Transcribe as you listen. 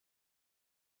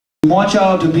We want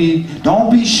y'all to be,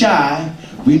 don't be shy.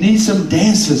 We need some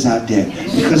dancers out there.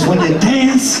 Because when you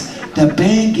dance, the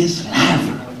band gets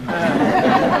lively.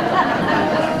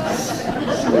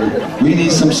 So we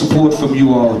need some support from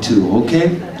you all too,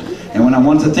 okay? And when I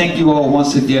want to thank you all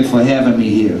once again for having me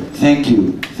here. Thank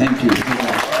you. Thank you.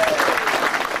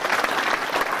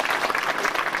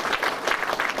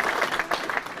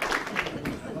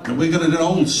 And we're going to do an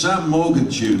old Sam Morgan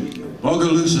tune,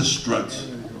 Bogalusa Strut.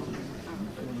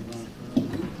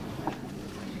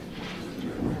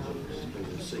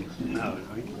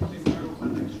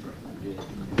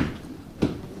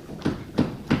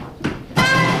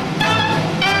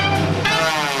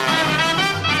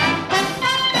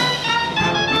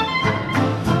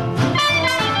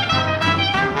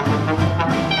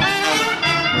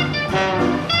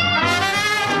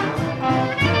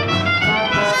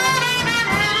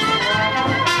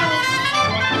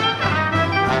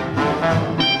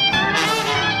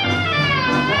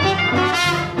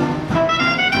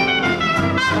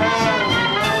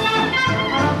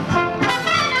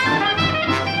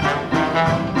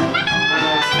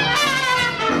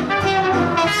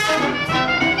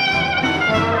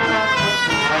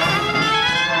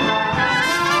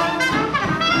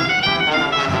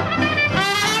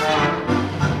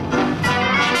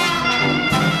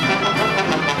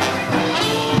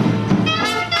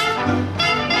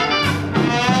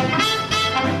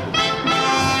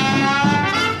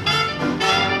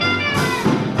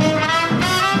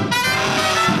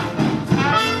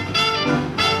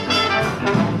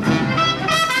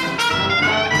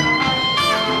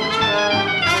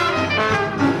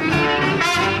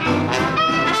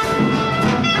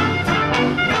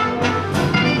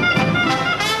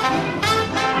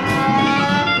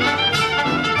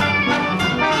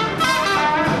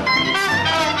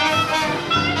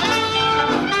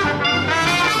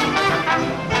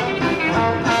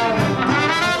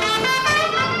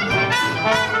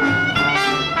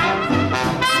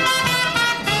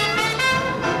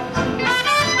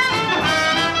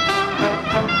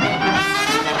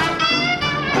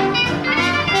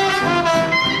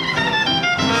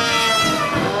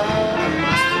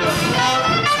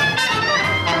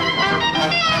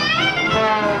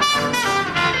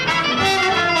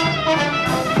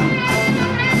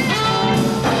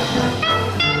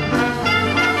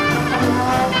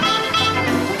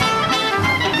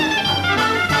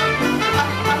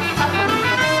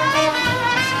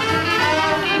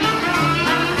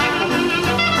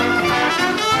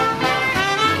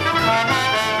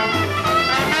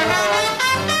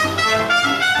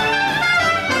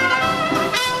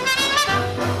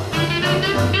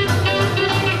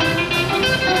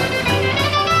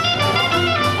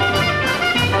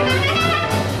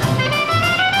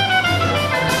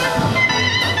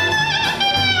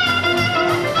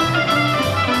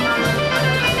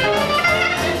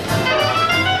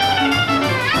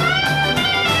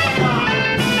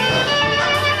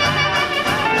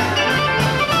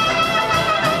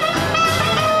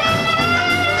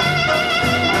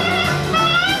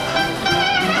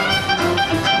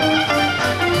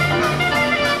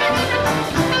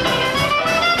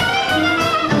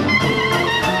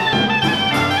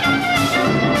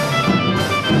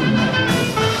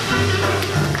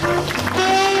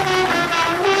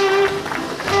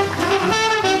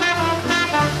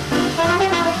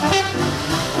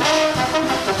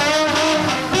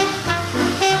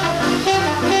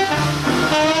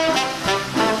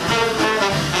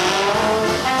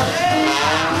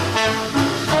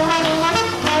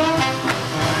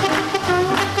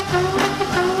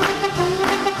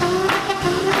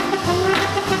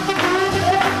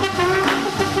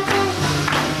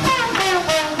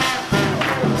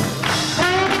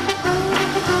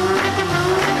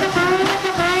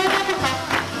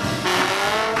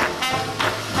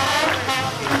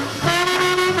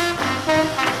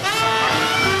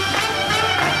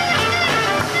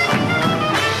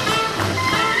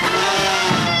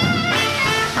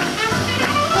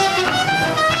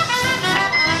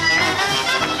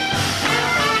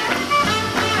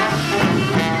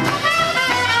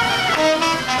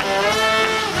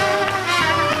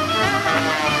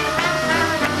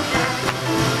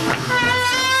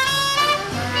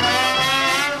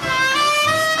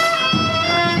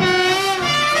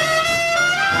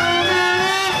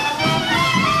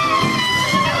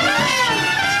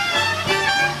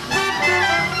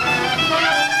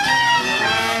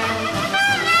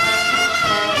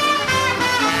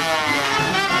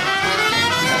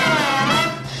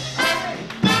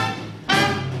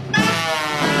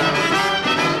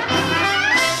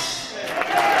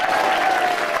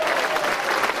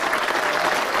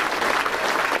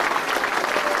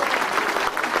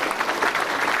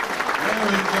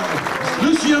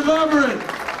 Lucian Barbarin.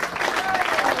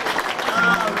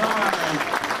 All right.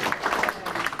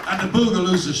 And the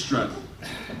Boogalooza strut.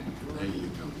 There you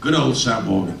go. Good old Sam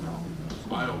Morgan.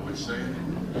 I always say it.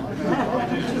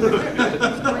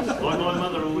 Like my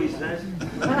mother always says.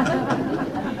 Okay.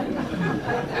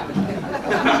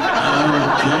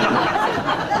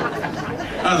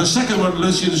 The second one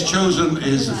Lucian's chosen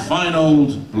is Fine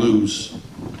Old Blues.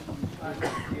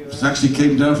 It actually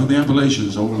came down from the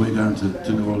Appalachians all the way down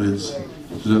to New Orleans.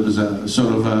 So it was a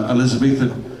sort of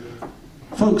Elizabethan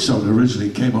folk song.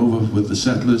 Originally came over with the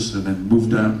settlers and then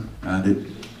moved down. And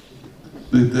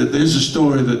there's a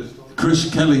story that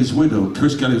Chris Kelly's widow,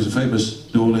 Chris Kelly was a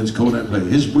famous New Orleans cornet player,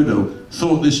 his widow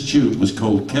thought this tune was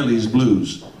called Kelly's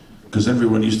Blues, because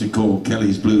everyone used to call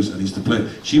Kelly's Blues and he used to play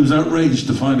it. She was outraged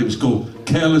to find it was called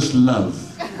Careless Love.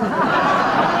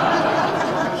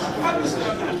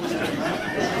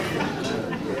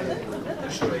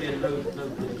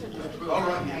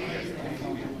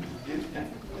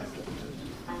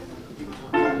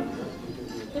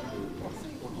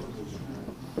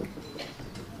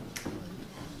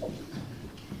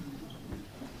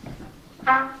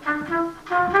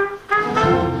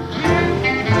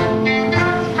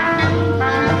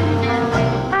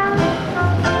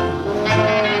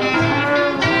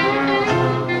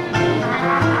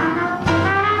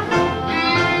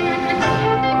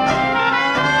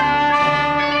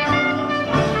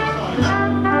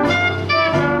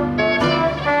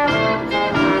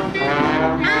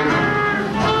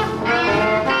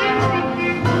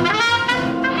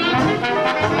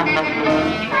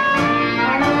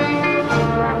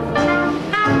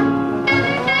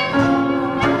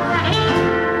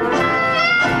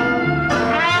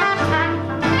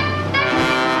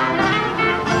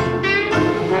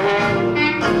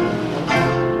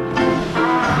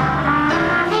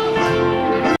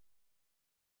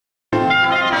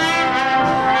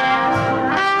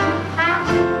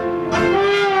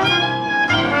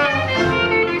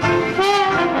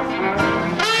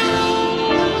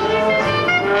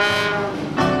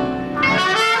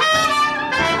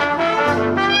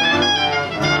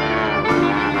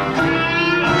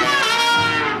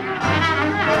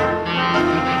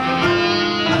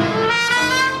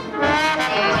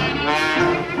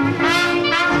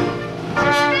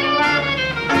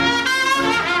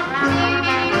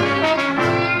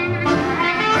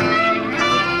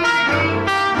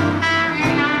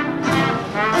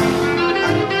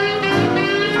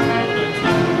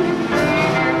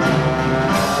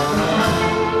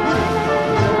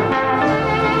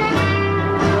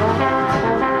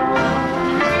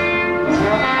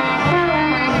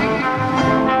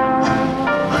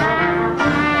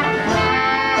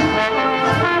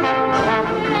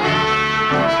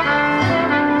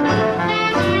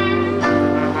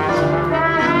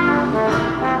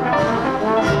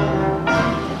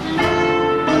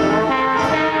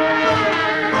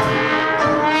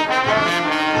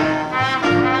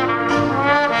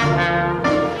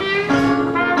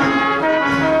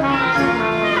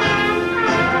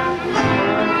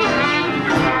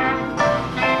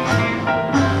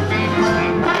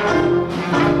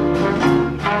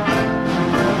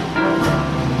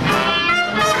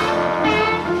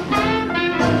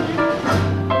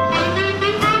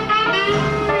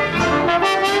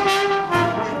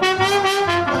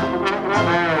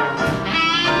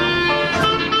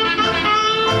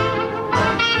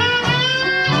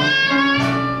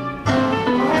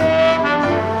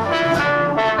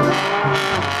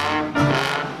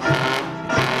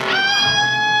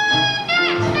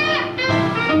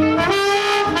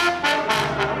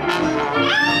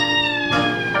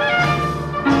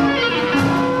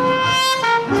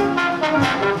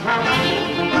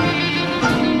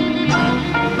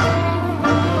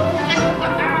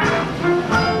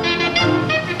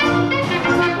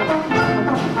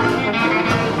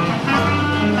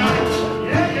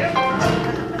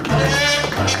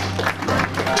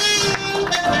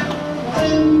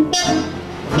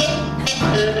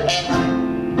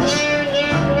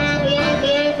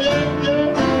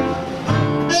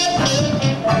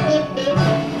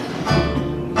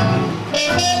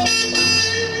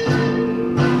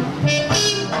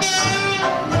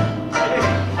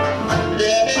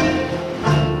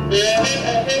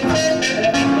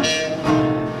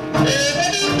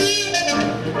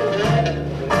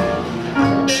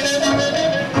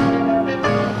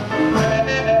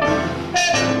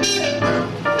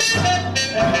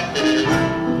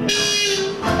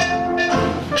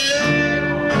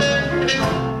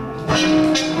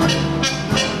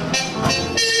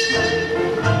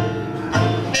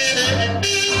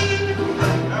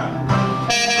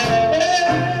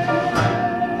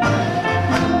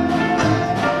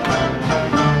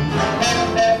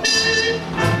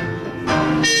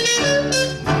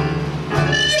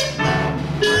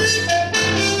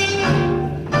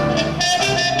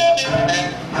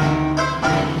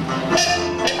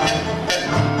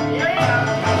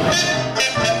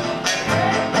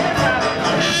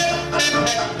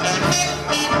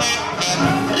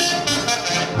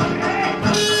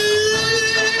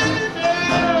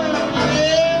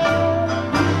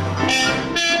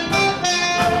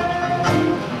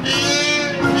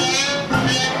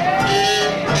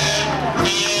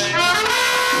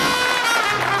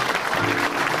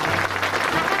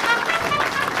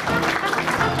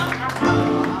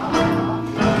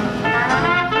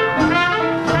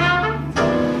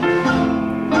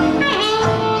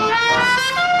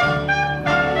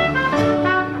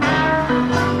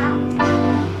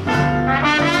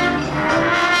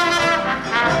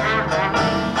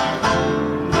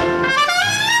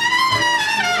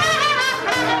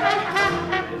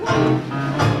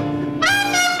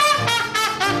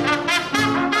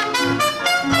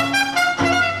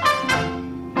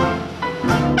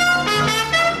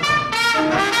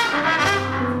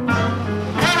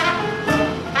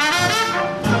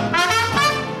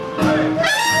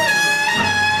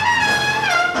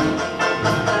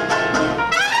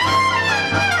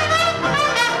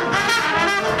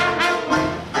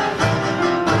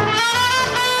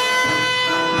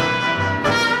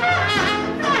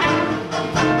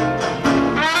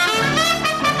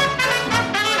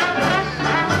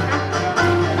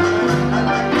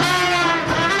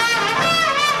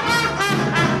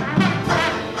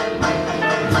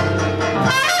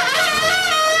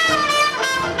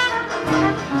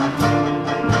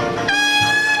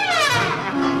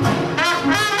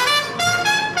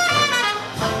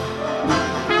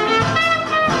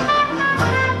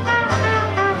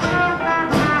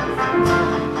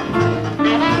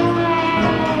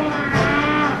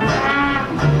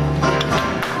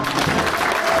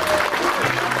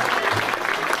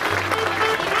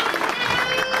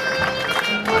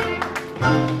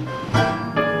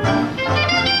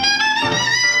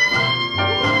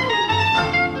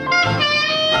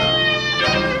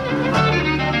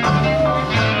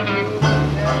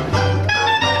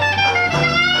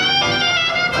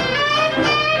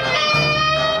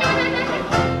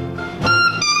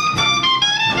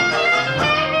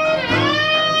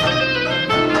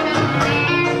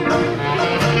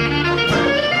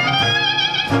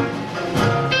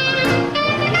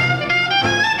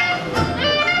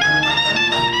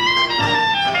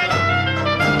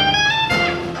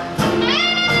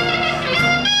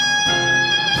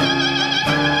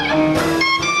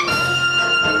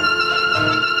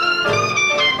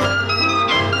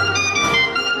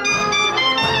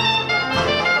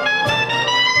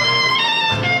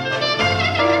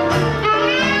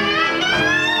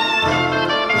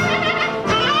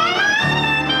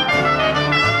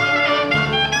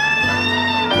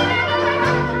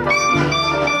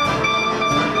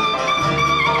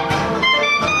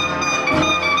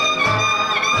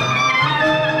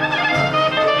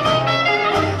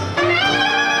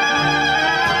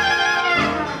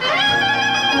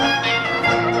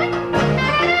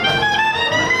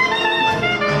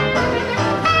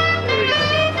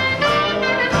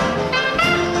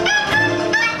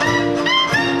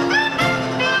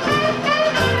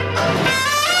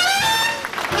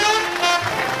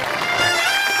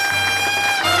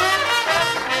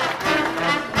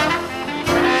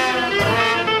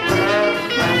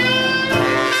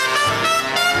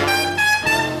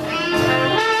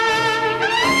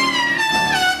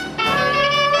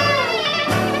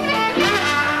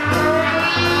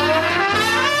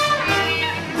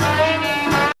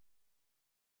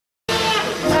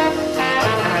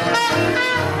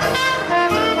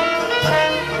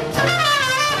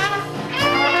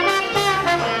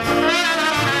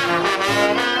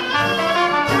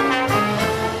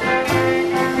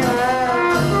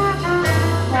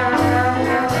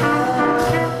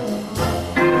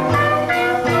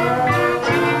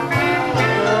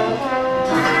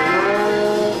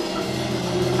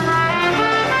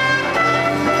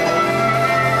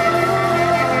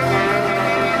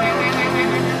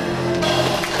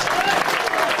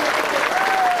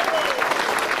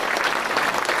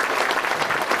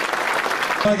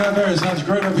 like out there, it sounds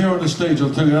great up here on the stage,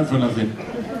 I'll tell you that for nothing.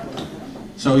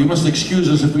 So you must excuse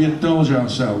us if we indulge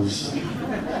ourselves.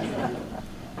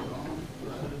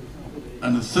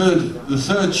 And the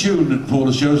third tune that Paul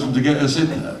has chosen to get us in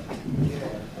there.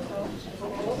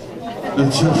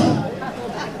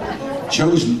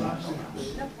 Chosen.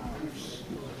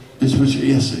 This was,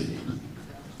 yes,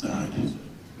 alright.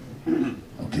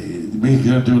 Okay, we're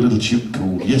going to do a little tune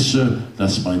called Yes Sir,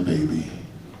 That's My Baby.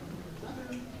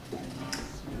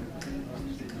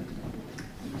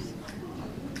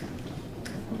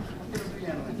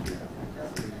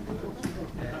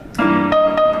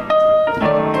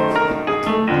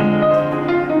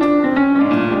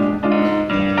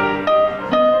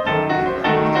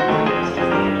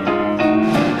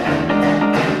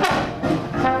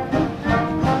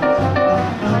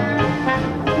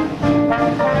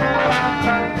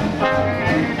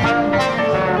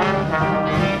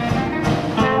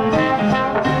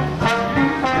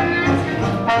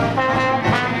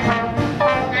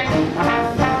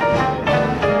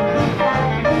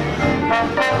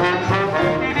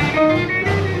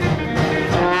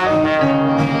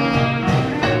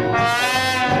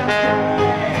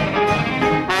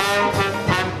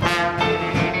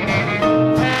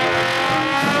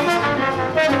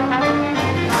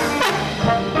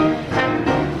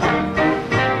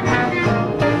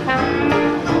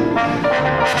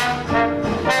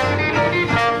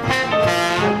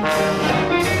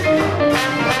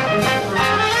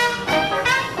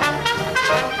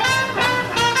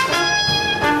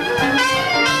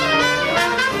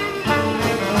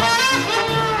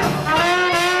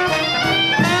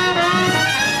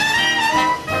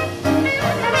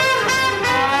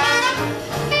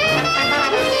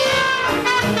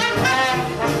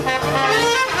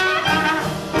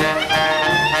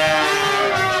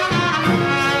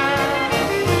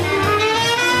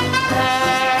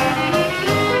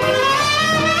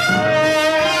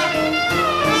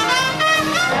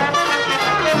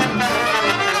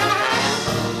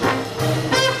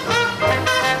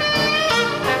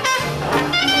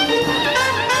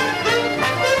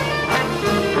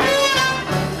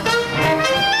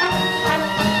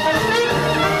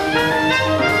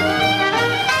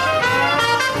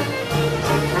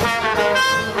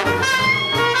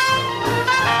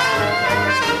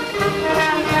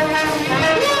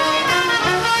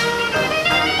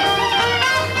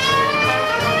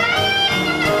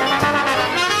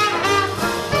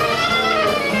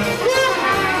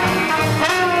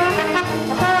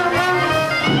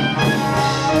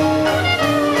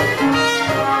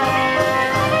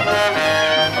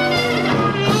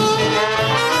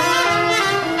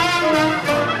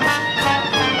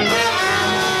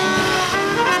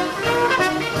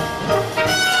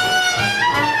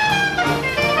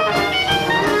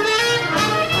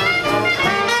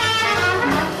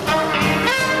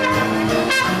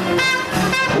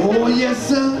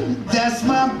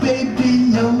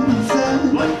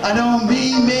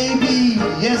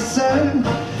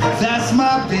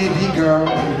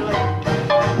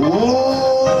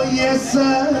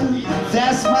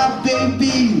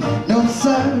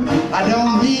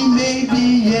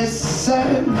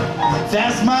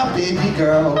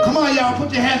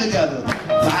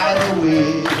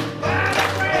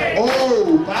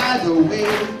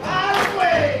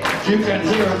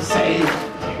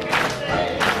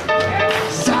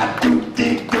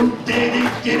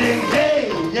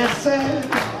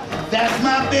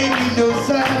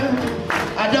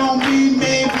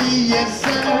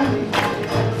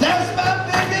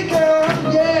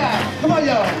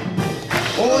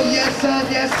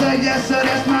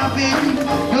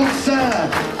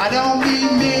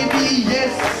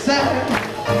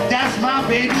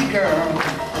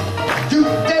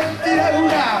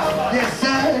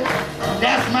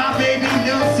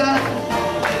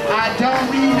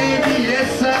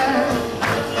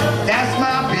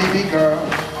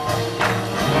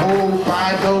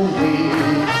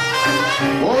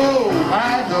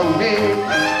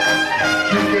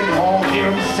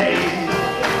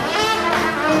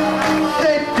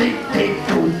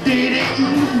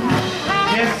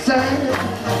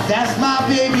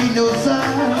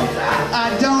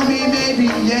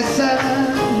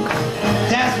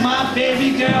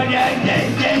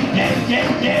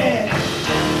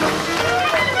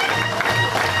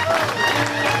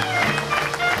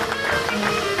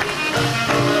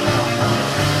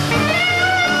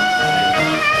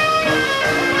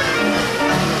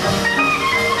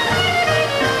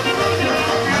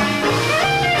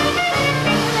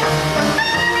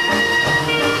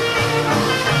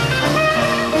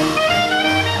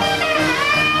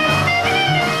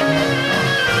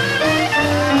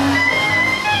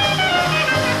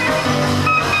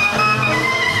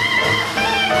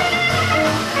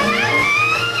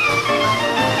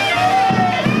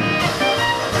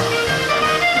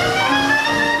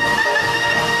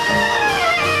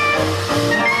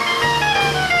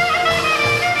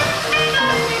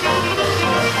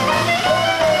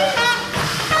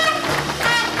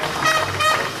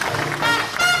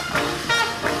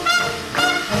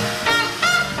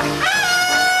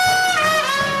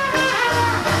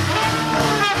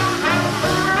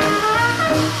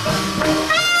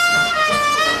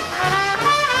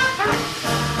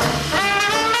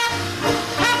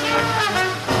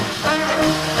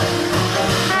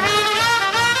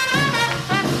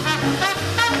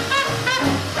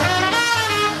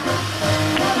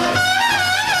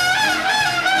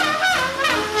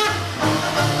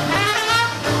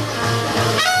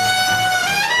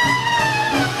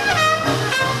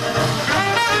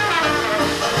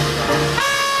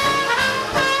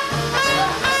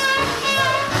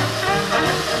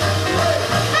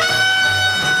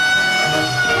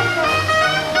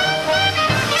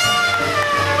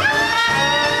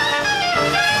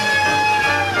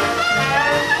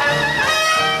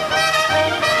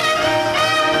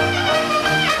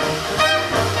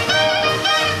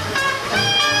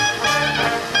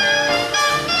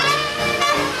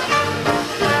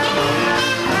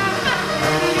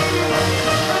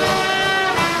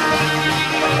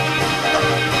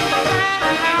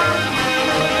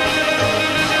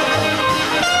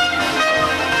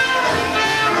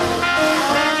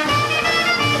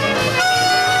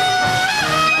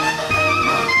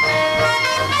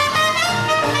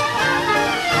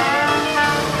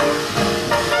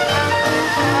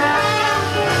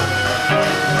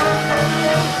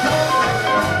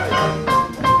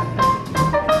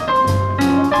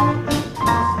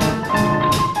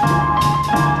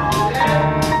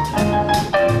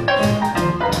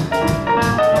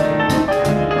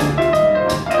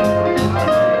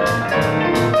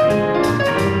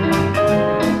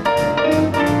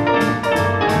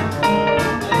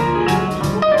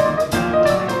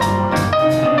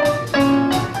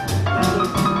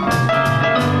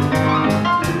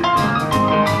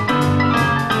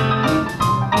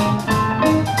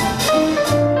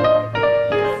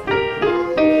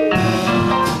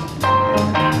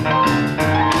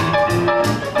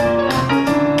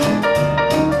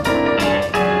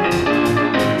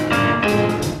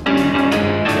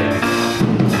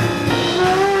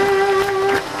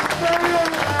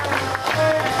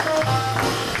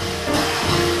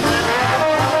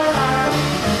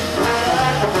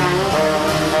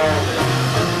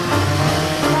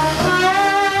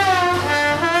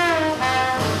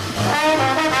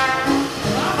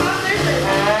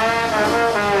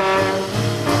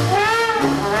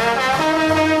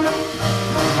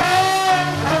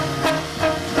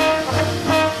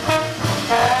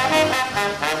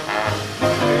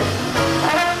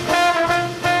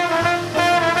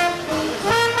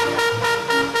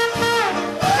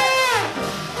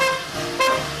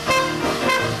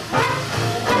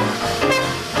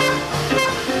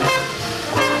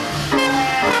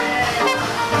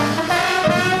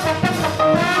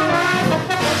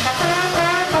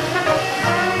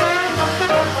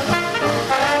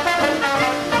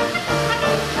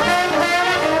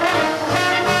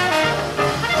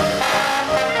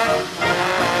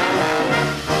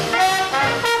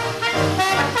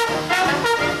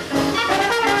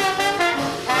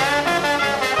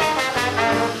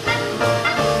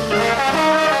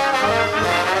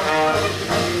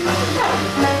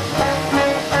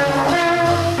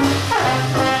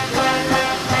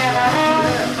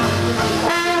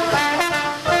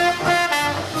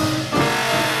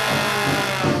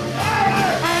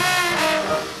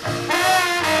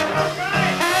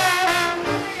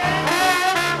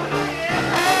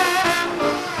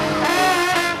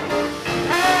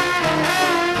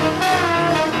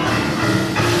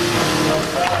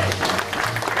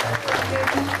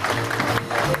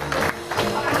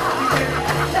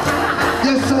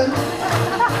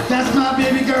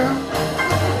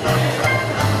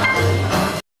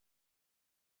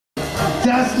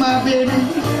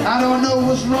 I don't know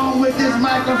what's wrong with this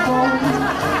microphone.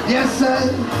 Yes, sir,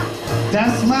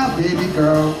 that's my baby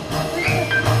girl.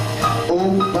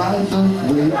 Oh, by the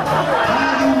way,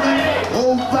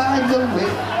 oh, by the way,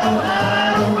 oh,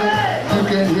 by the way, you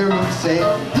can hear him say,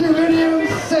 you can hear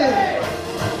him say,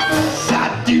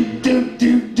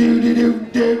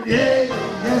 sa-do-do-do-do-do-do-do, yeah,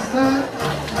 yes, sir,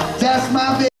 that's my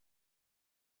baby.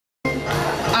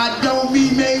 I don't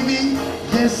mean maybe,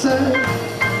 yes, sir,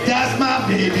 that's my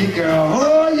baby girl,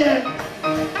 oh, yeah.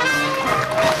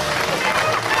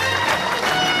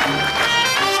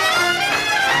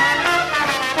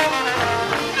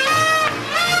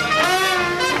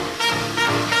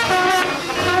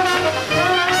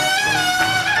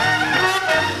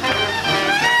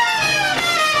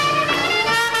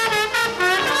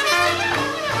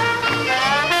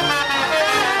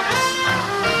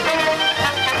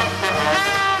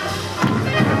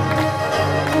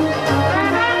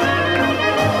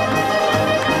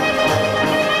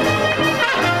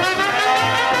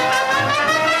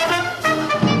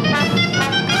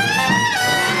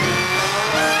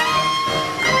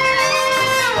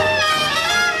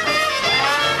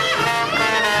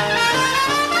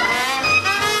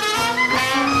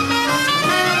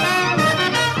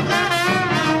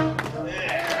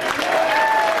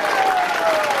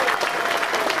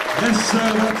 Yes, sir,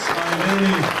 that's my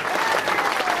lady.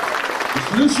 It's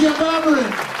Lucian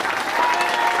Barbarin.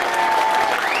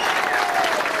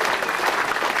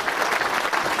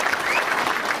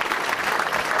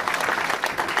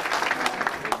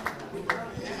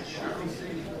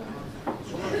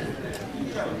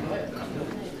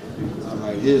 All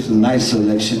right, here's a nice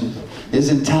selection. It's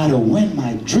entitled When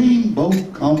My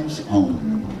Dreamboat Comes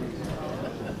Home.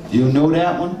 You know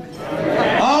that one?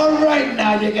 All right,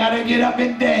 now you gotta get up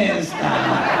and dance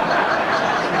now.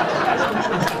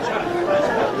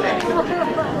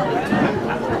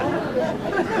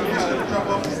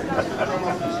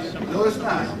 No, it's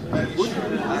not. I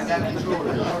got control of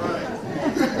it. All right.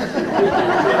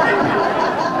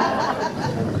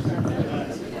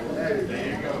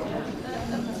 There you go.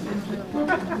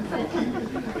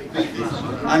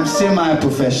 I'm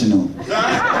semi-professional.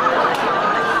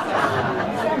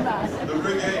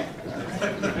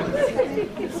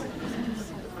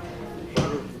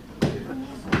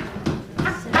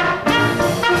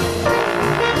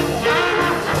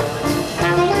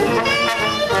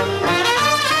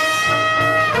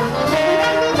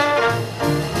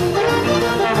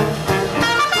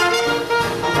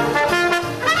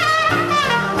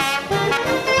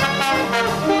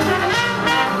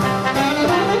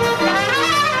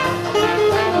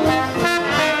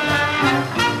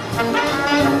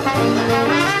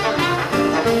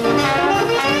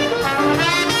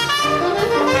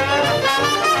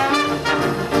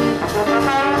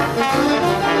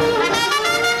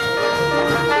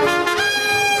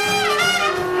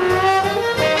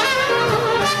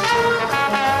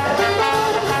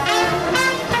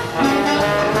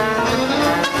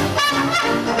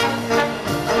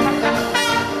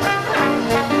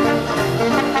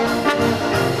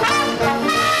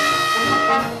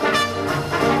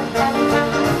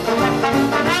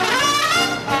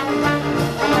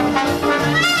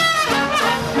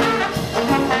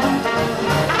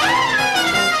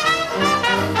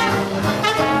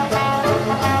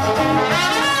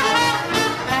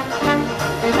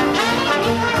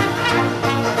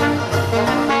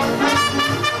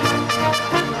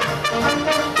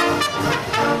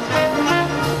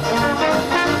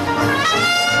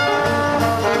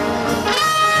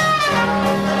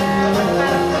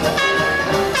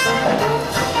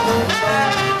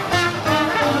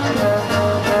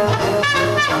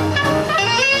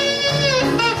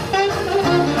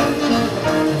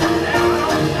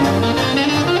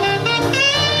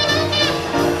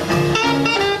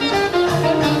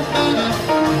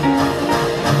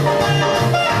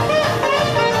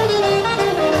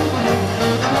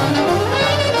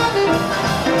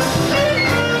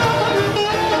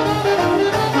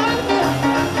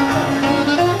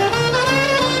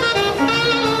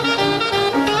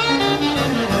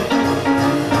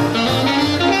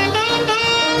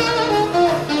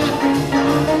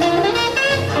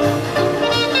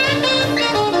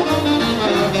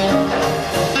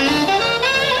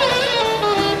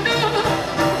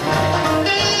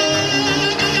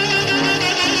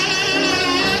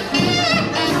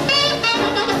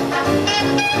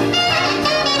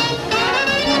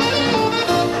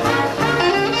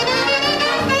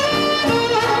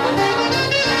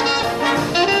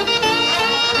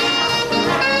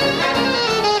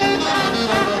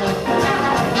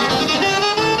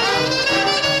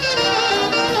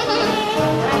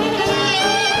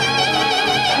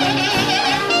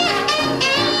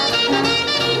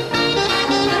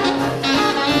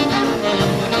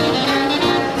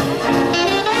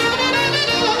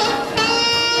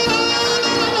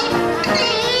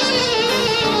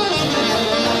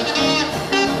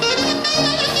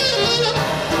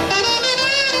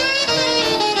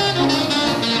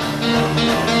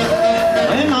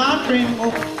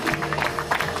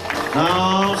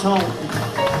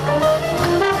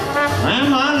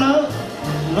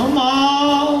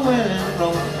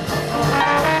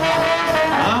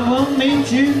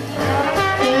 meet you,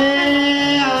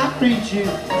 yeah, I greet you.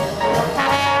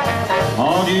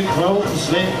 Hold you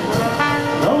closely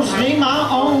my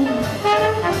own,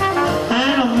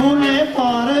 and a moonlit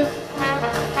water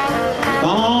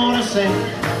gonna sing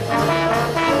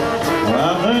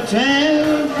of the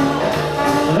tale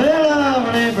the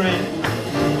lovely bring.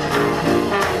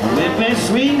 With me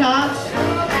sweethearts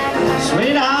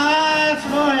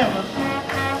forever.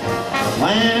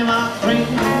 When my dream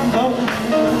goes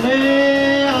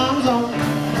lay arms on,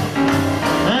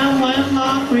 and when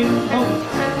my dream goes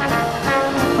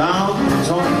bounds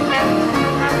on,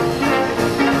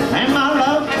 and my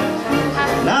love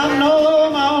no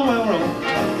more will roam.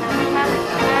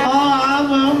 Oh, I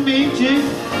will meet you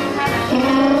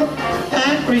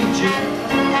and greet you.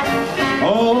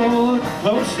 Oh,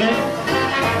 closely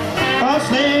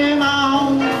my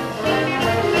own,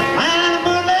 and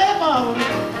moonlit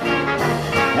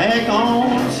they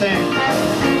gon' sing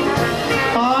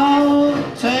all the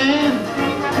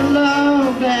tender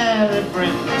love that it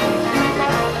brings.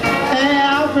 Hey,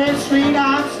 I'll bring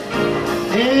sweethearts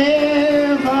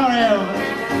here forever.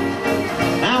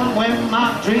 And when my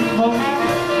dreamboat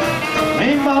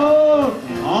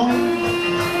home.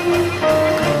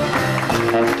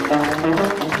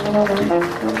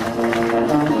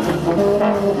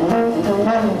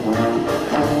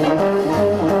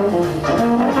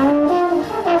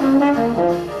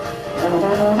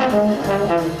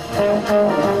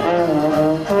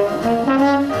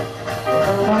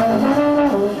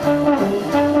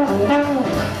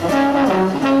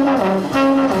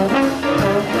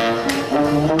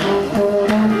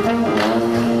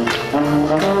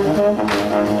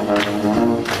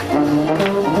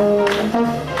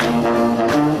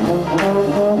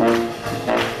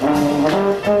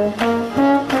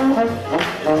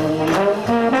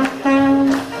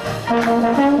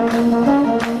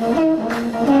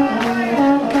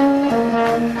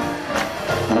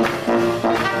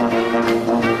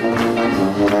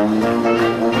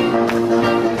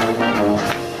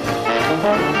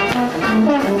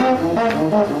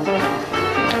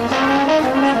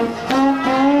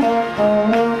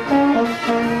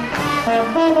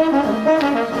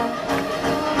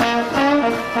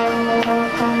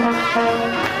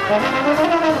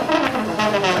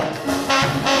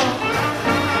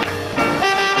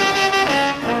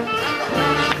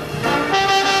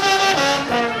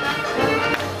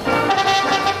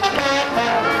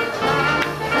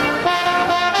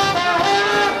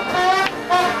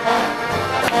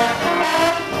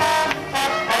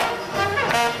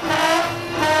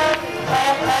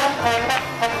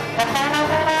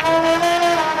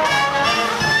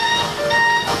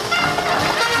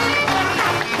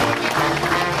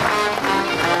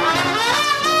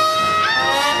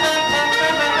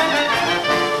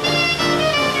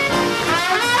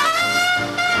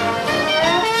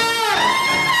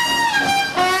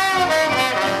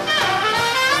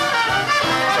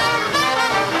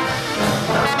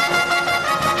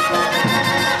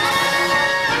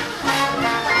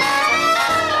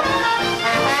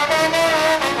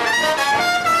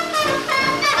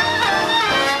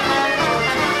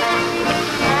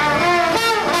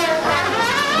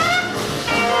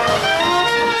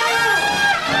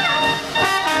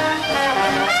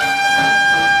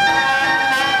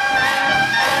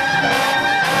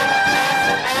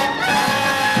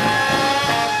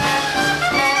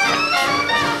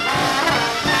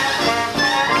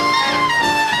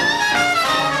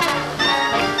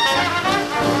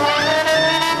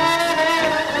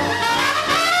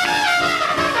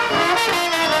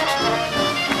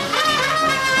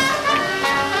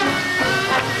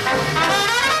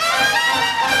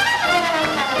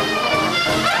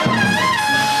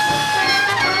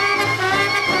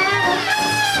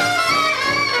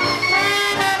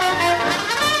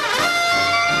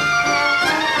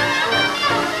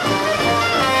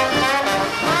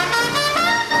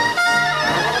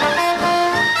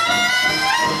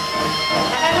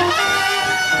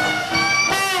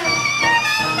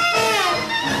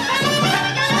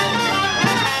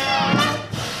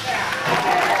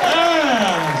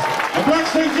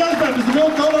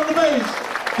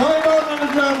 Colin Bowden on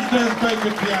the drums, Dave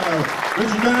Donohoe piano,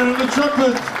 Richard Bennett on the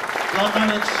trumpet,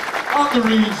 Maddocks on the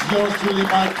reeds, yours truly,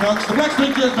 Mike Cox. The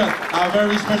Keswick Jazz Festival, our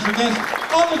very special guest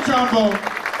on the trombone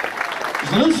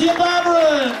is Lucian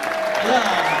Barbarin.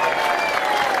 Yeah.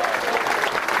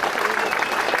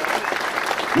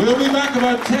 We'll be back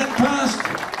about 10 past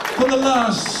for the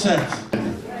last set.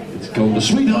 It's called The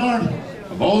Sweetheart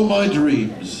of All My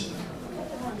Dreams.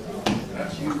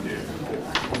 That's you, dear.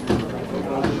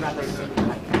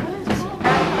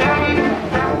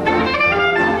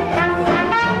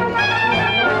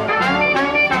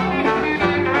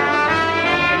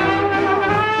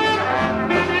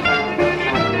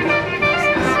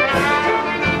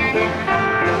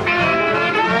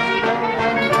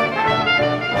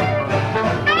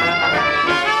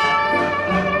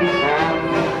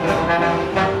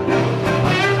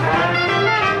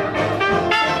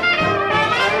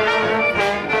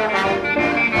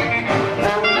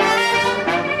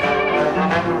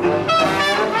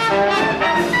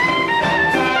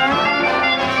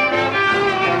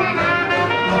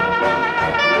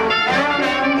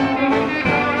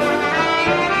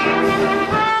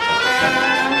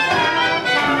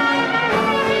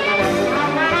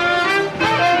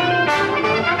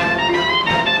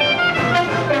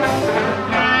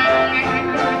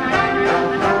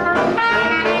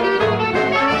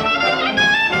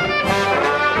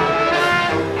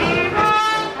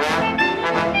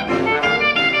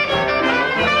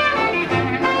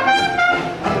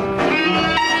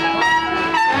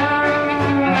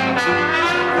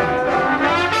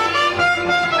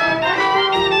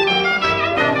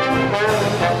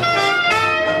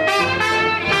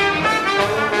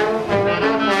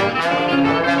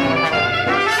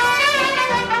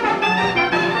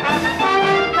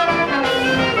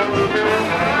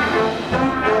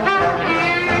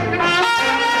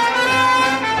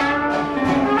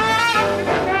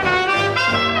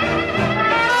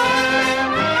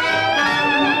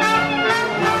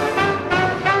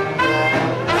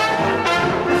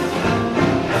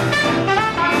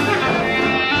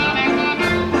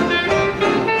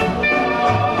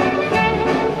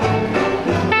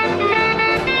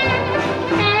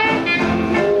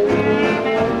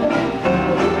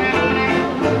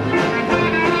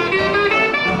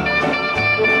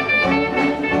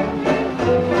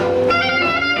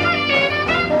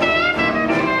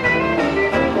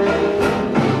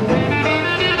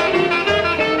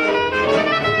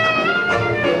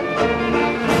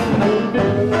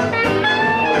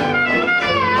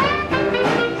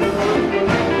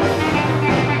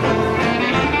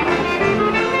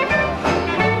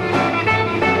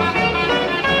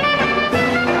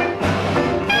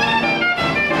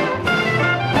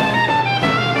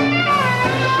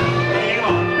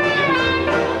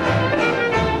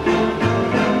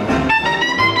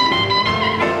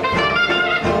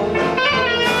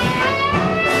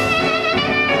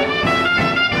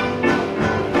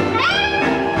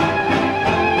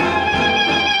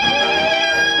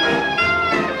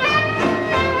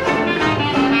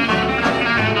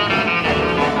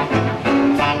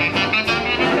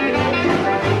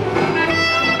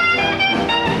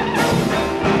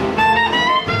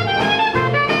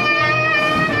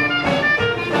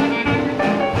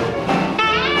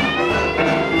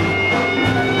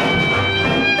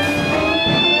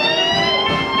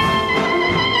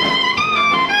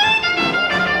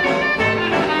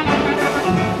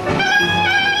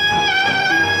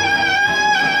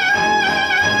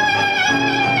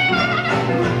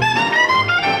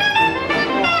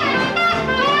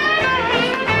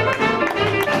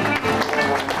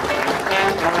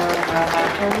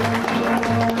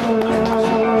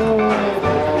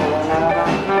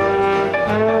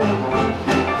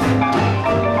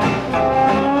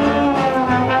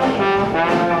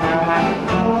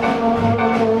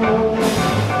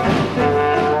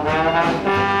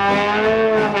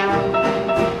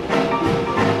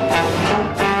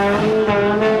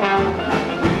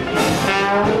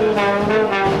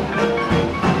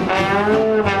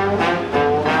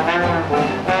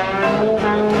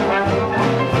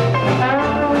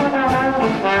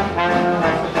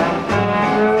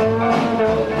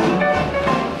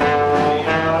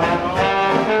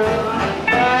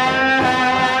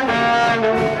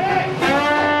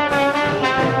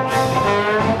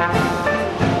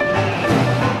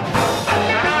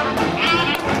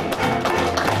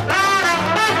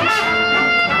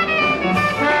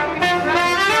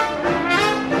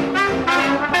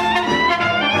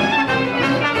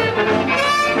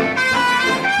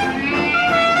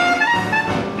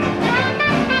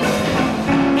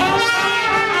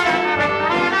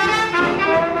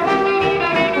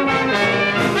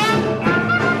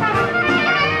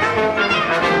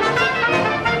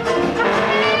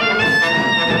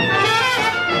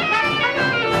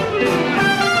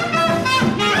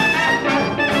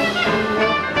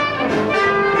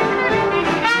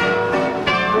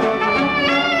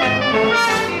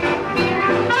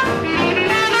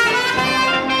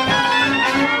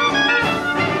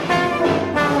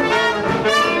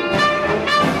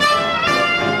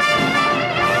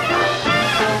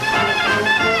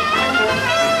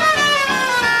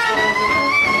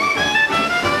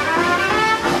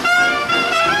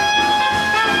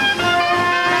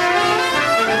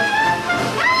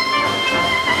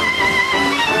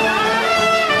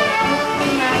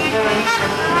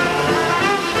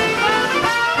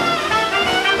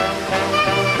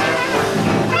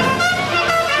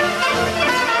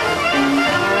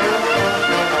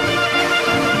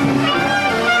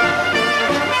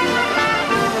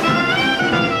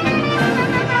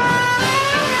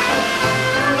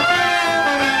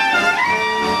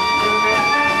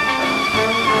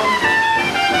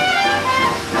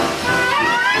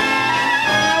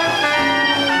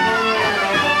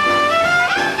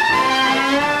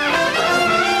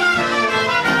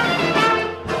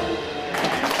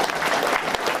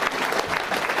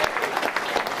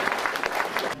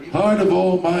 heart of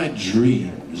all my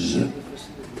dreams.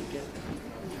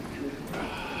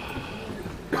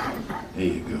 There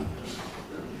you go.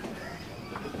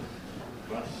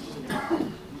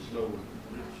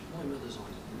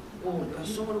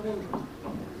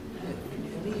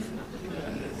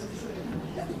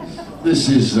 This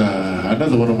is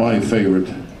another one of my favorite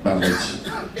ballads,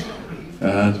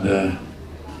 and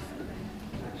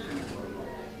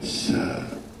it's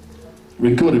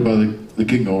recorded by the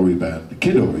King Ori Band, the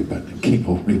Kid Ori Band, the King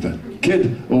Ori Band,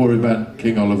 Kid Ori Band,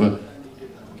 King Oliver,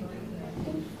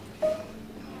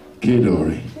 Kid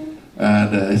Ori,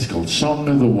 and it's called Song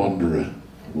of the Wanderer.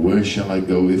 Where shall I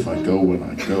go if I go when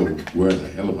I go? Where the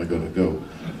hell am I going to go?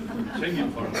 Sing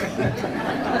it for us.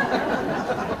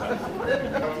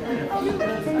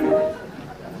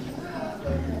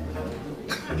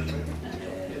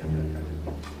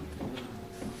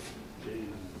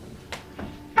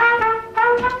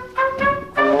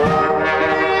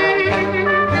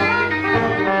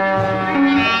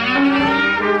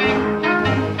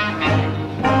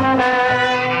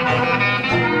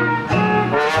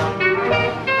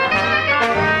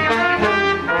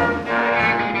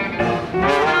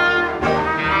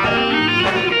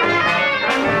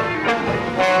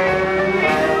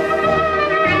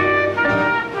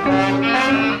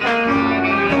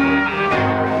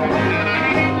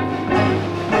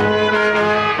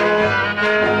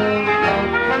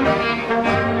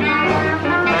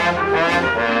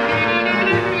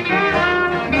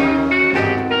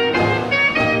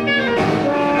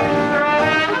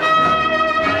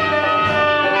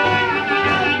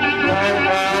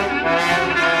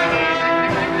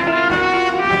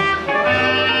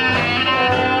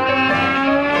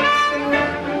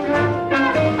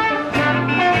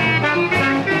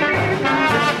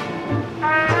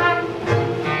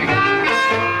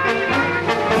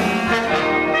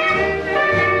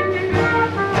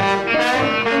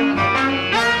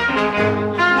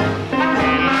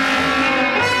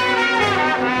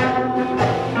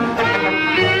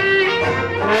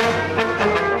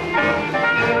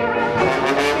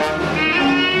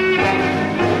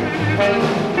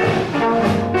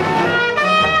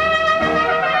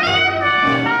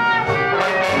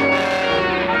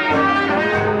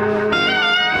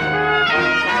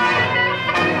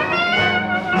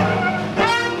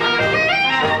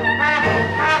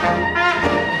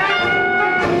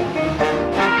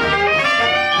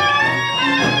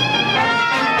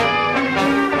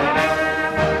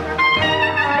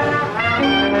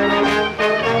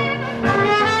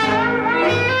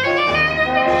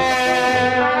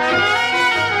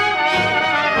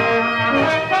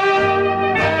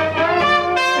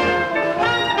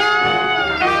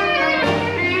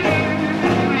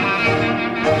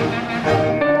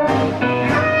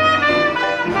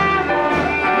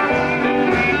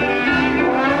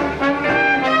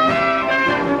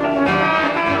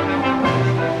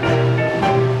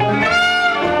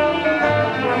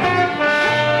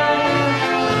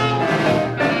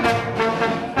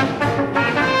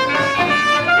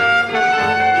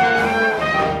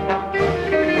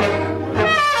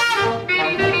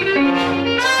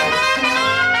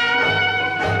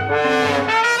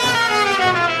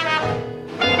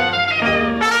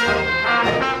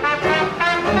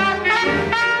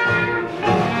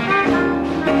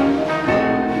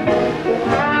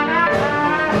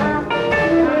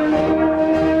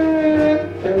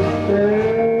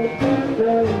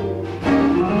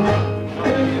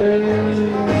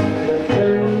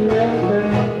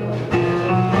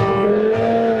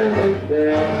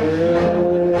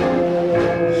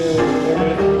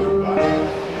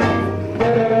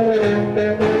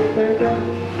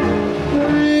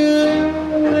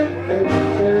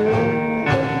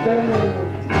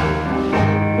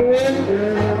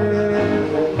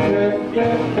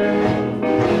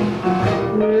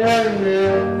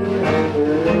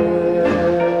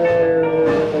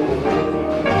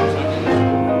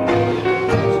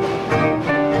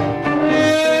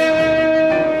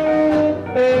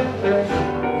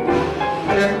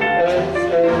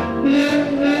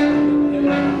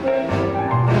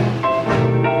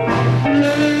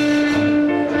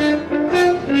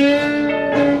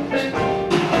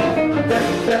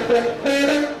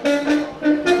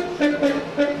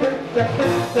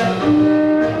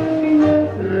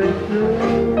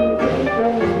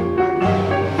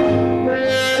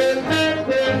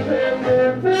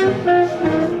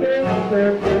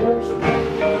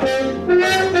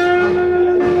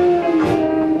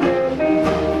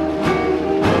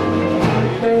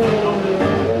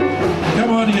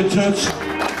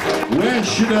 Where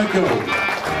should I go?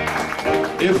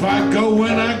 If I go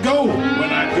when I go,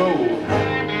 when I go.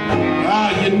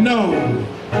 Ah, you You know,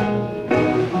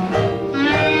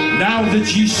 now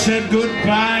that you said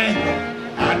goodbye,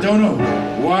 I don't know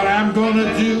what I'm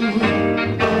gonna do.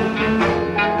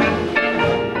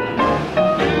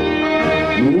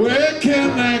 Where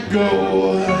can I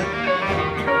go?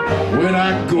 When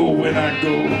I go,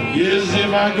 yes,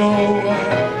 if I go.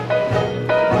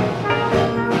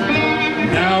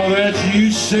 Now that you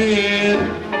said,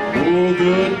 oh,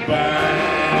 goodbye.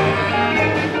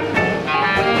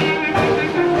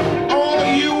 Oh,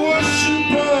 you were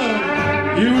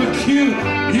superb, you were cute,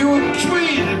 you were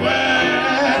sweet,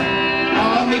 well,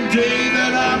 on the day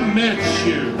that I met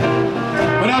you.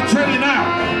 But I'll tell you now,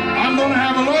 I'm gonna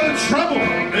have a lot of trouble,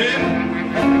 babe,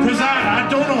 because I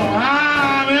don't know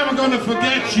how I'm ever gonna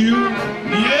forget you.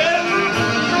 Yes,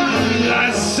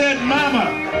 I said, Mama,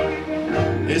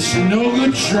 it's no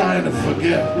good trying to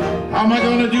forget. How am I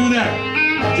gonna do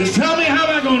that? Just tell me how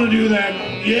am I gonna do that?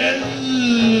 Yes,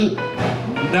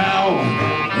 now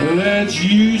that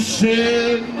you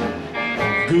said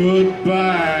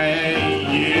goodbye,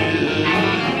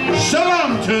 yes. So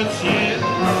long, Toots, yes.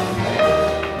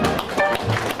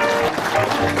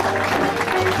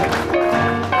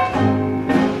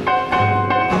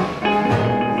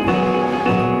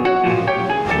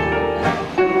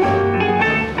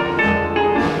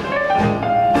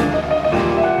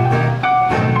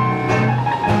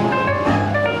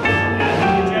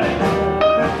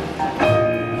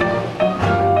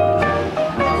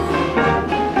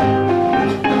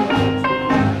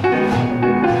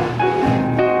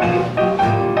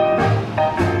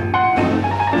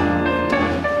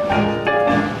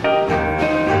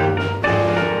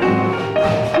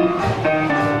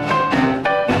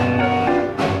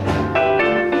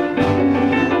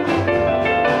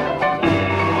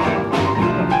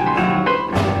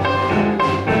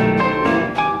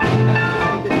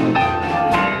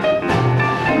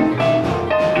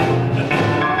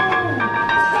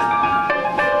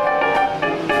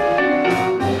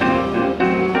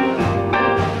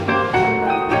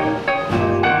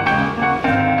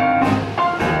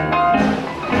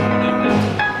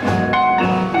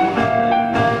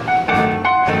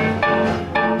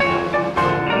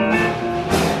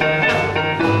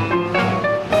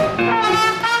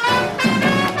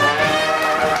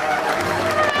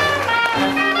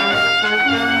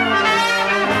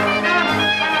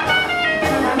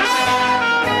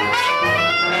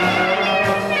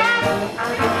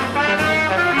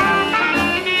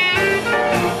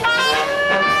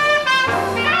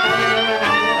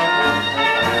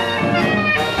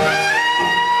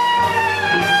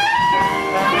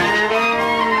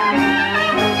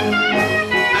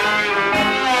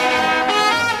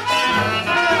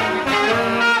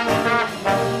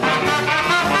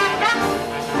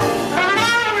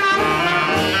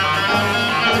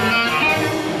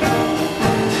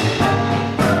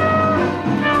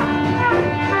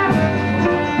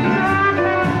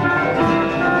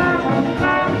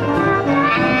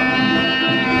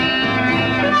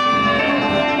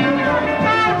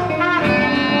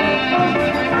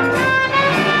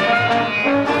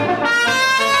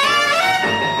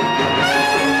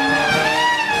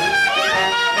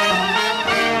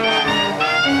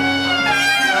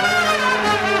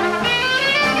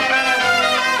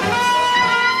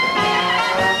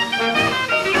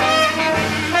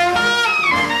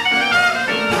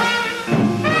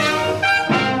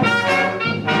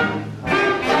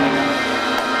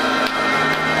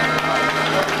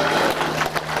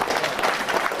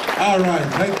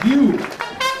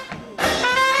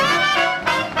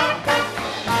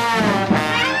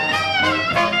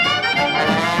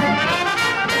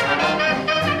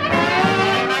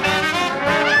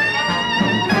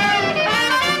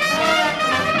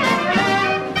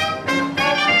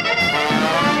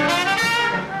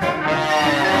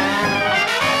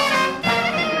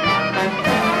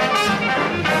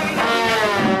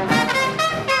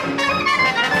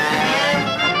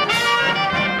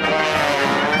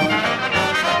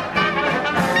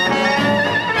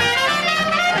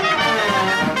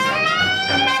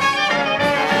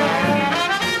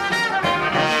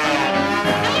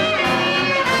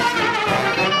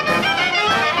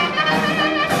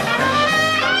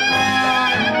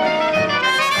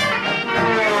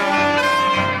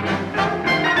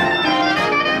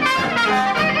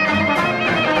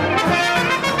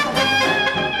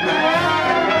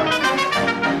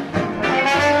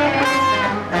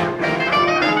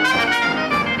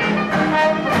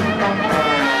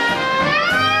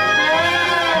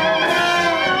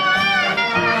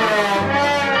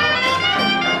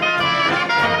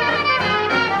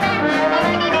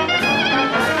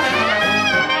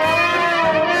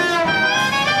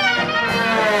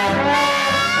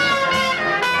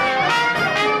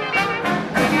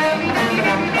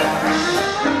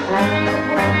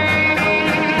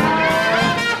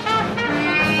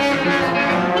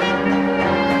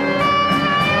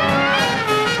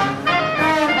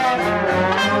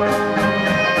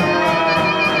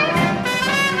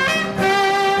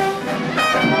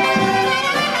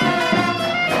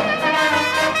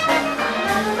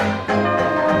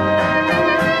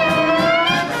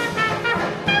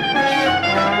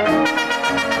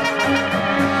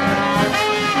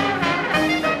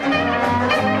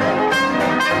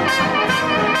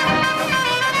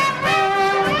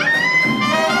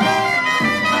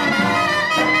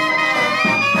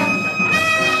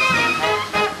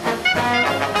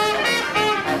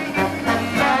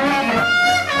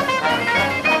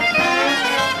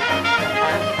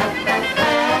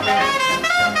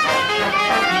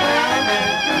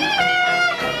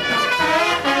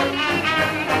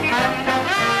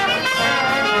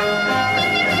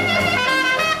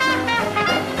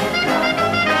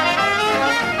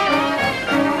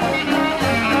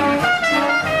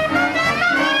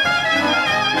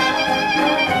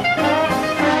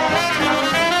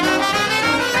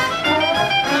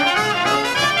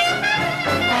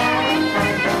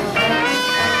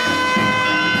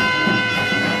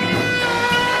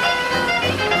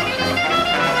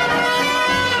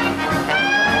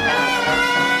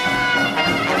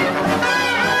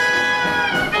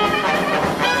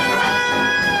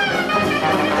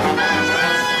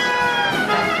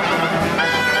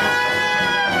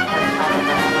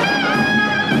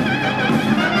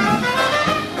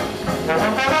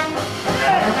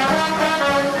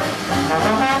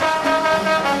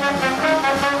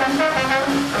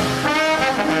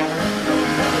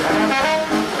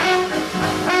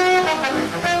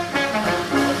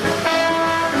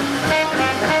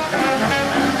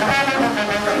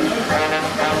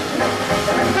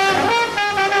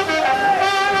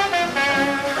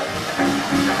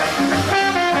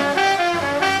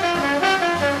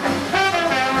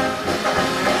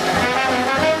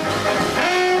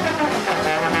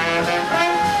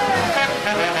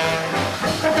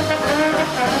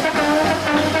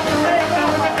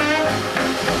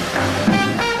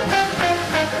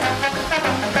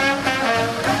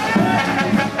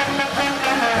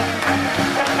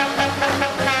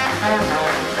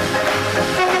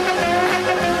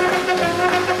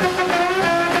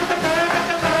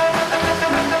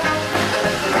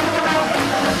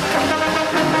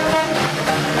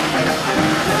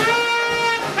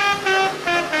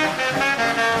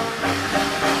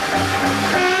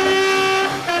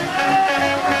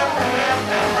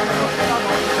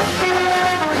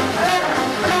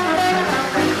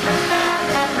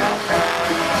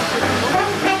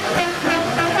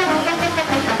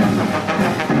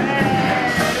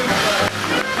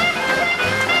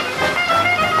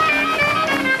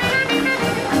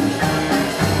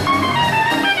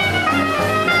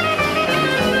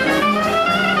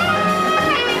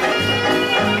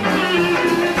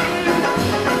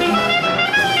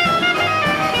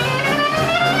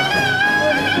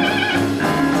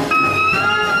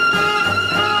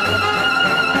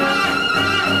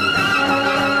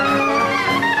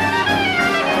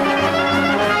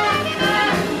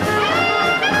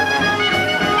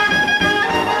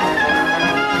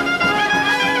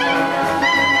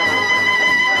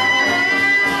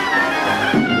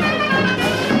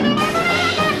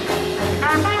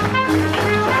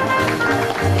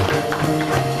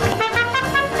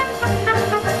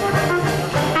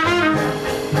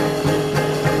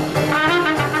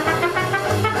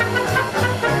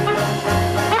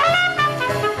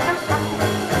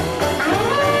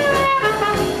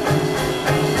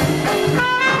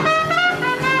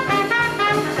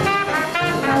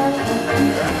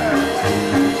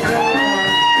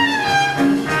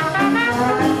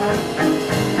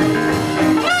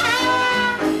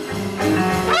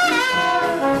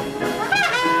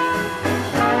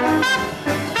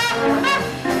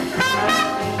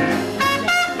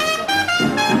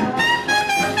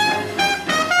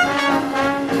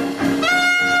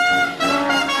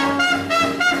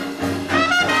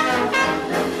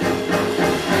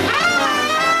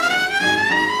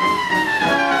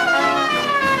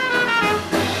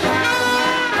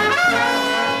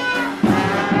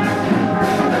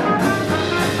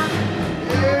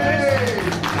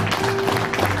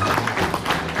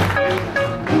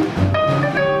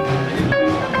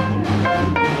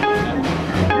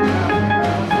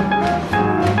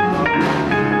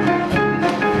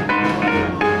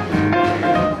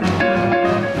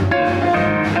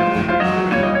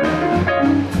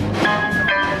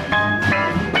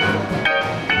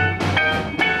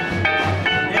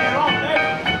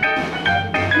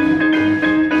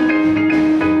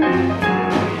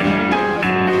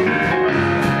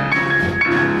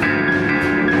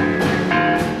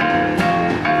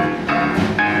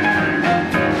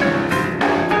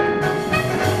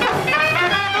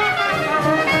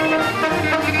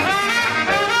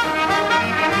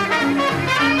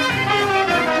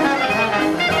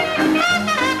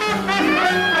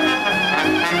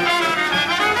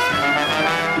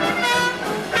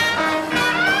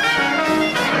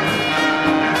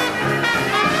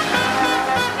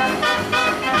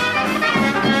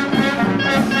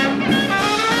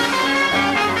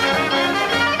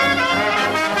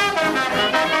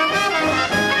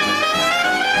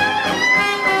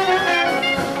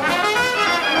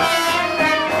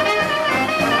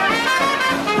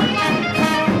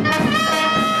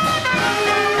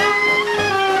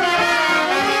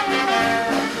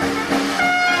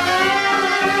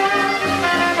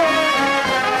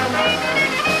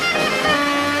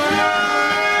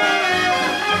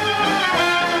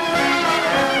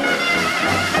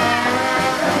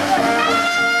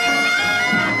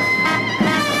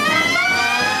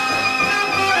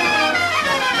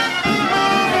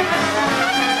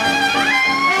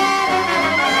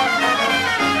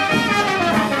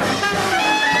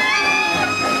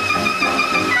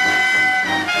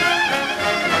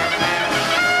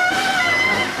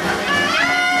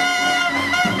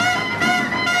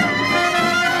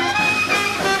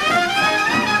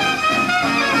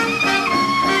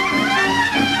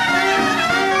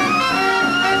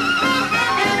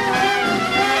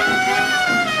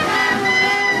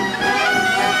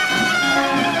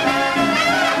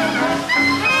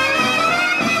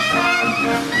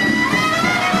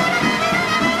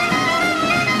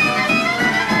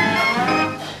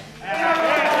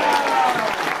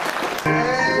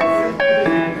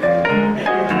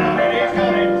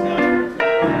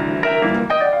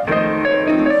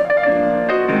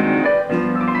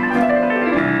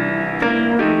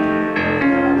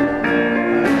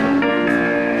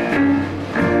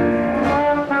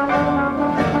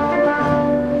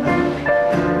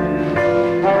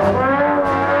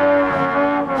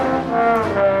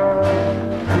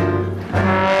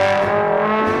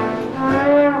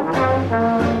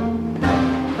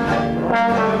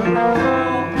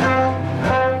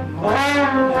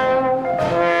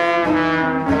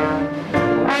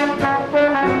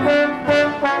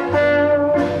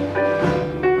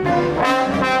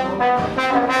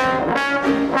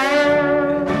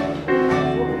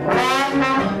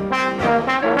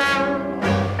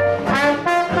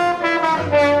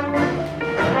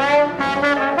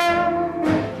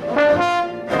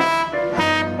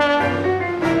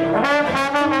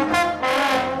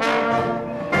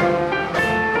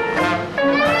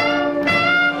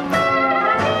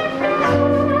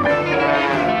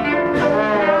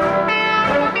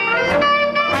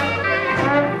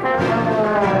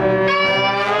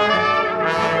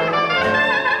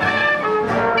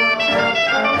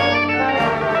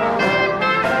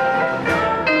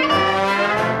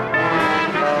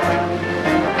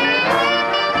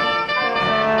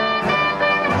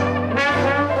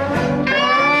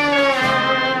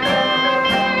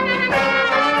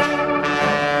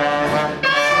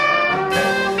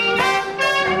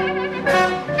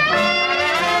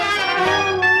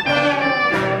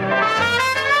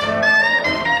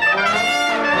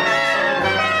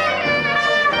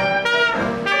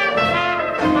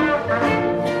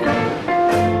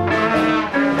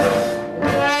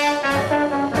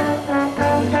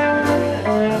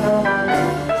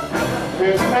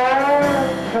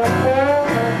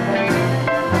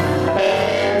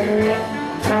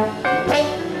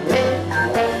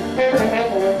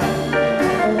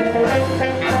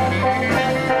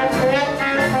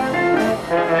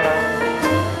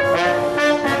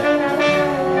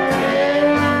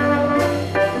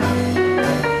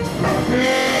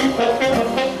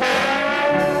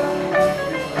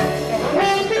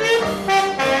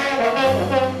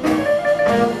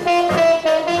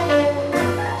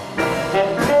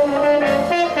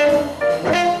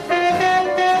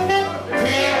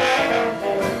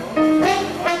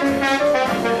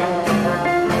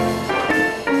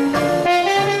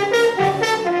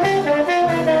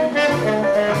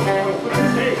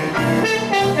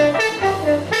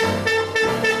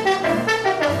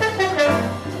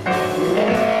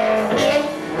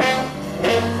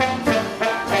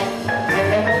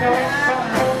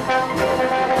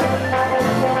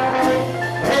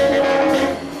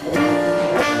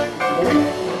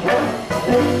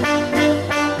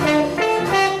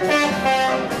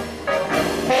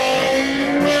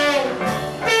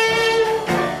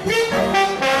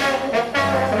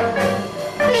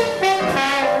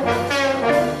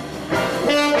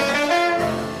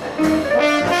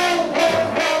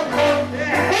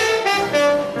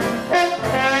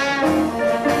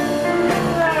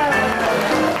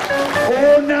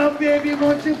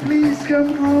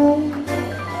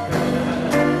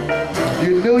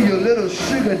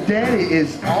 sugar daddy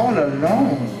is all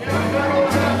alone.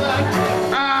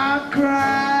 I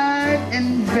cried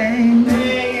in vain,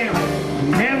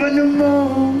 never no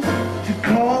more to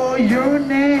call your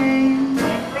name.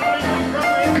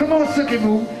 Come on, Sookie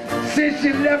Moo. Since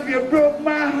you left, you broke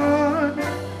my heart.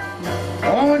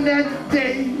 On that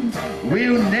day,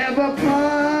 we'll never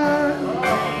part.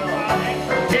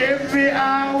 Every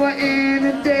hour in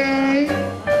a day,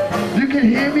 you can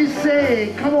hear me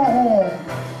say, come on home.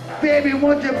 Baby,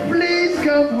 won't you please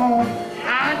come home?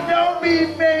 I don't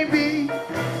mean maybe.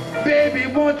 Baby,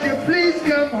 won't you please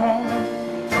come home?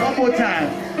 One more time.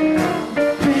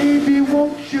 Baby,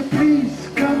 won't you please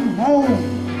come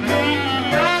home?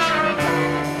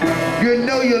 You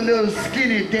know your little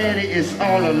skinny daddy is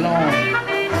all alone.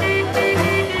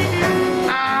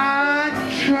 I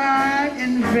tried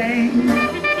in vain,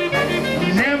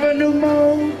 never no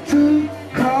more to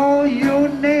call your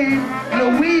name.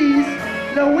 Louise,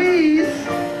 Louise,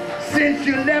 since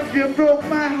you left you broke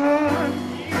my heart.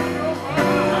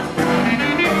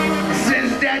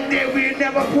 Since that day we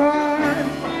never part.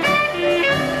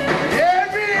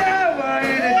 Every hour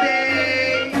in a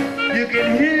day you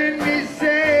can hear me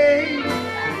say,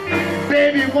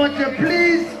 baby, won't you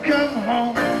please come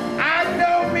home? I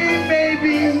don't mean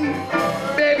maybe.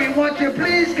 Baby, won't you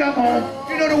please come home?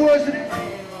 You know the words of it?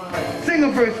 Sing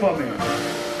a verse for me.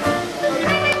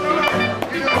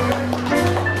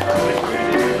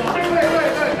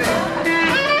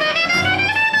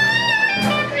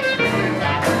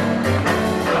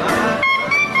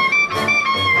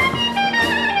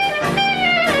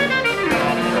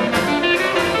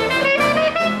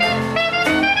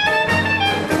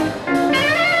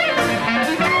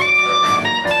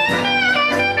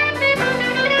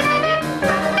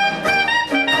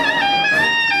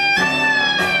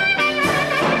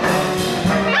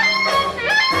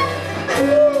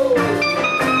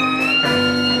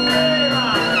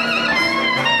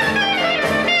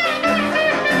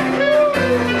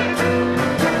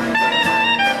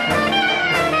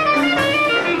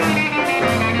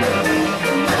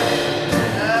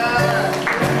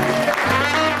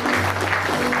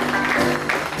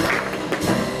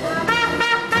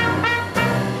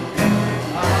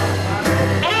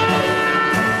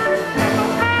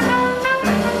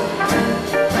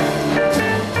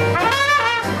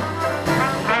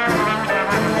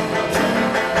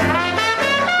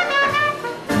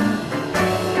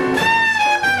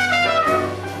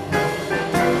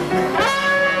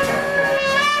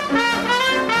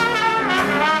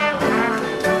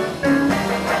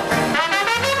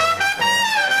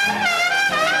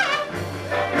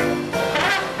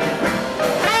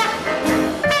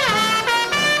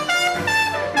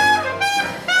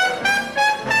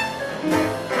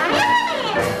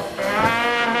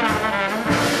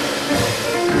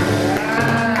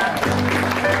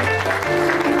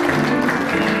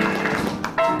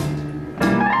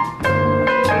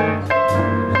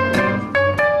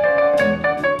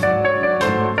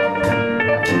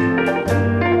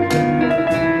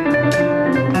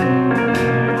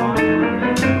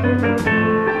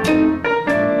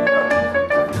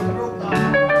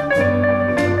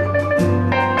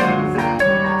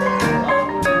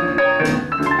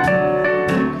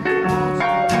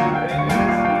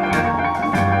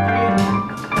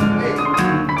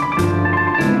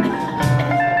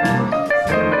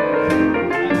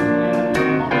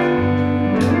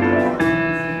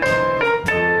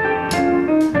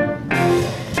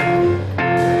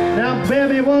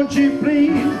 Won't you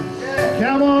please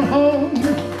come on home?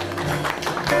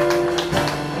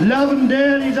 Loving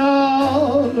daddy's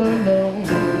all alone.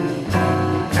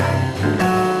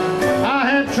 I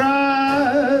have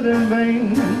tried in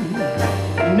vain,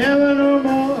 never no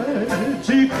more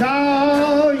to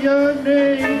call your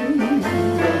name.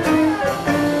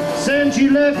 Since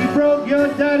you left, you broke your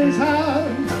daddy's heart.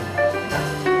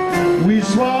 We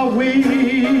swore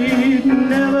we'd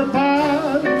never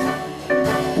part.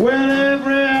 Well,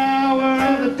 every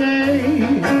hour of the day,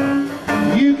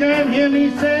 you can hear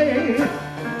me say,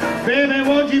 baby,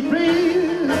 won't you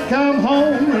please come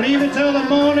home? Leave it till the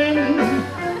morning.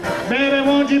 Baby,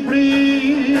 won't you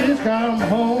please come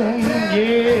home?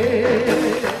 Yeah.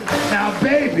 Now,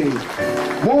 baby,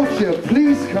 won't you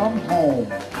please come home?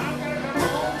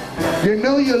 You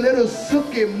know your little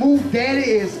Sookie Moo daddy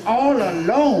is all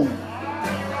alone.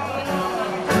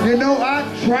 You know I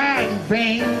tried in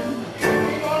vain,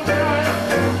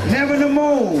 never no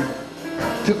more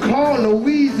to call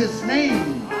Louise's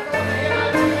name.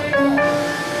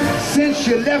 Since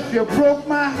you left, you broke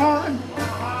my heart.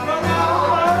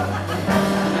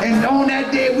 And on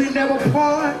that day we never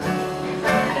part.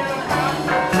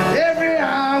 Every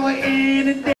hour in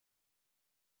a day.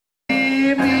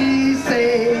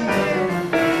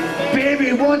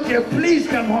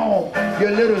 come home? You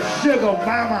little sugar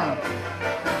mama,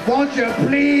 won't you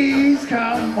please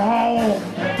come home?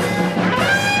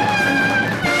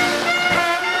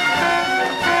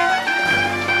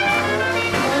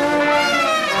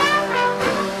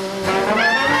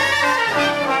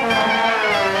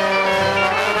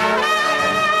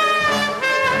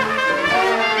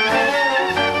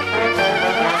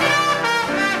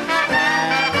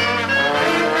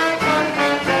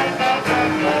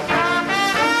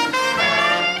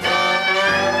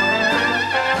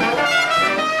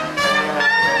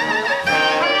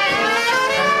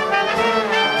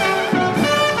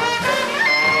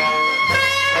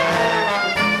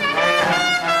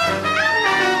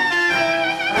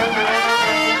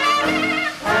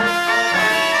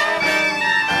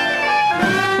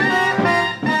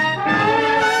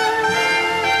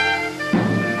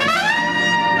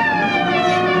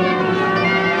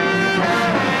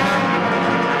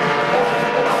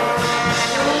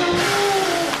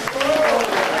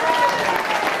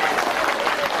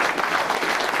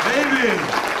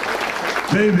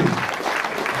 Baby,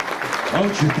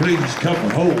 won't you please come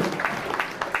home?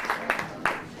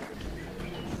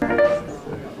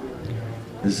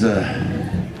 There's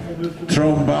a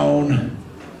trombone.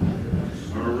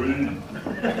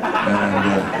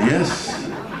 And yes,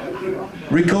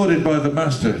 recorded by the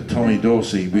master, Tommy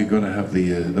Dorsey. We're going to have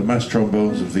the master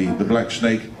trombones of the Black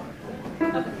Snake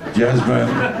Jazz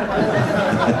Band.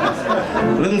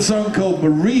 A little song called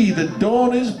Marie, the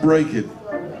Dawn is Breaking.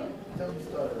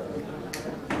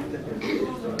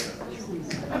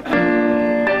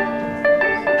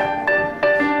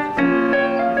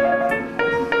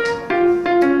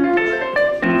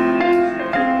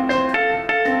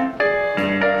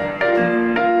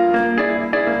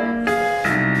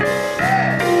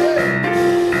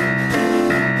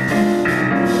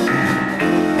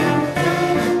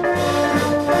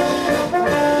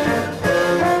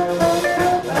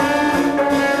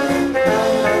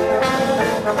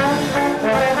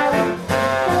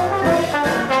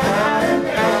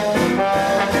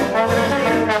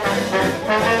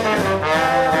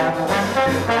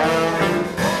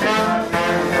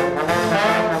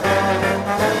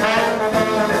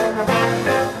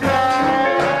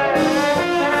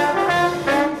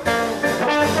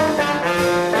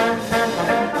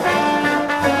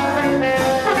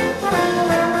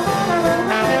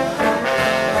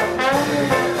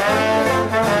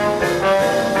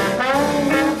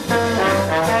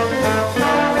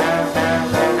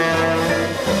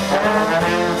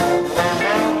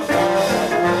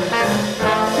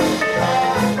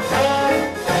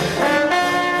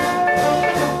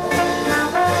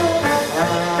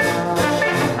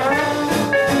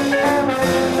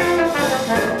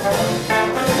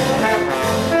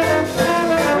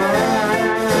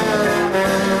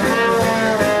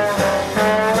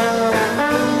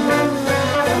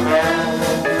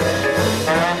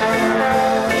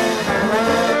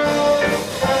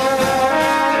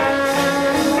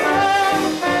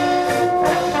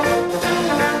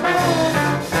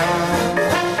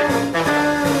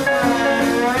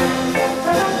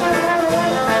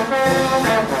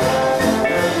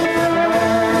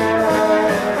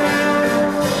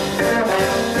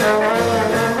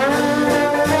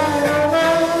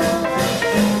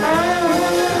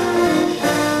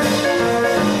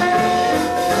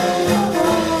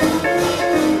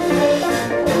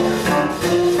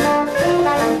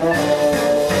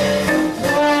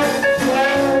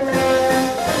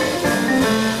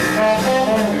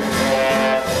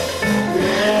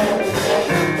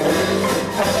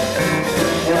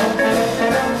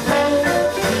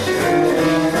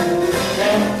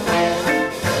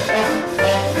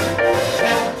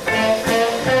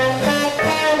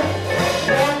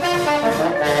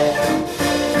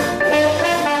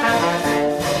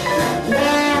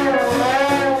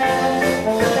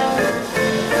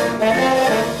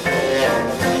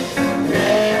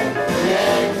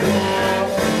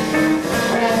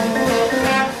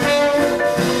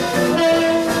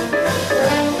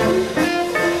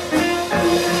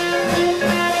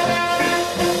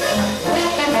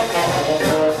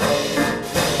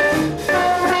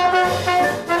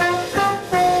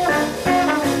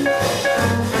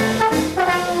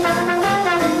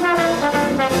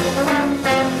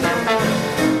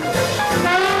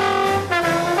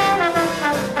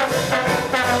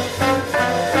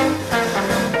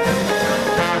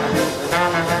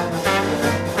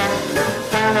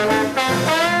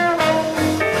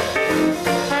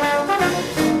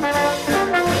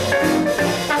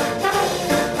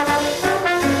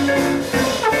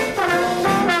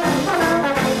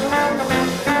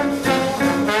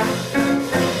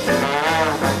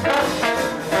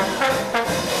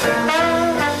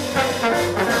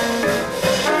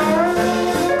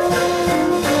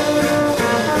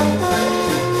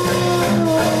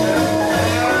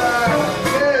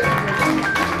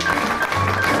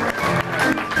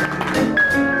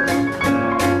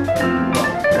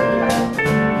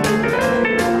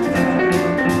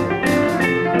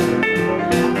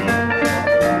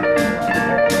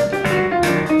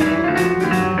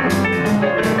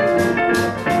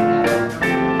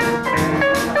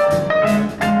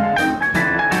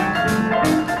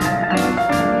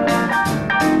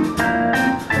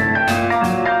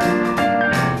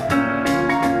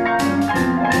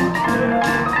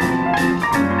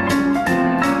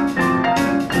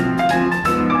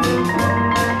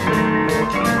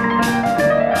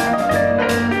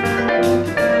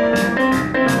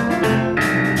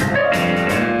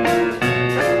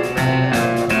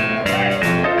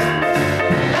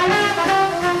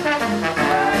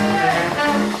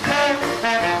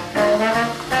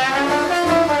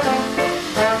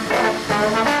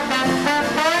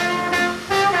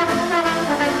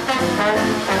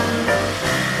 Thank you.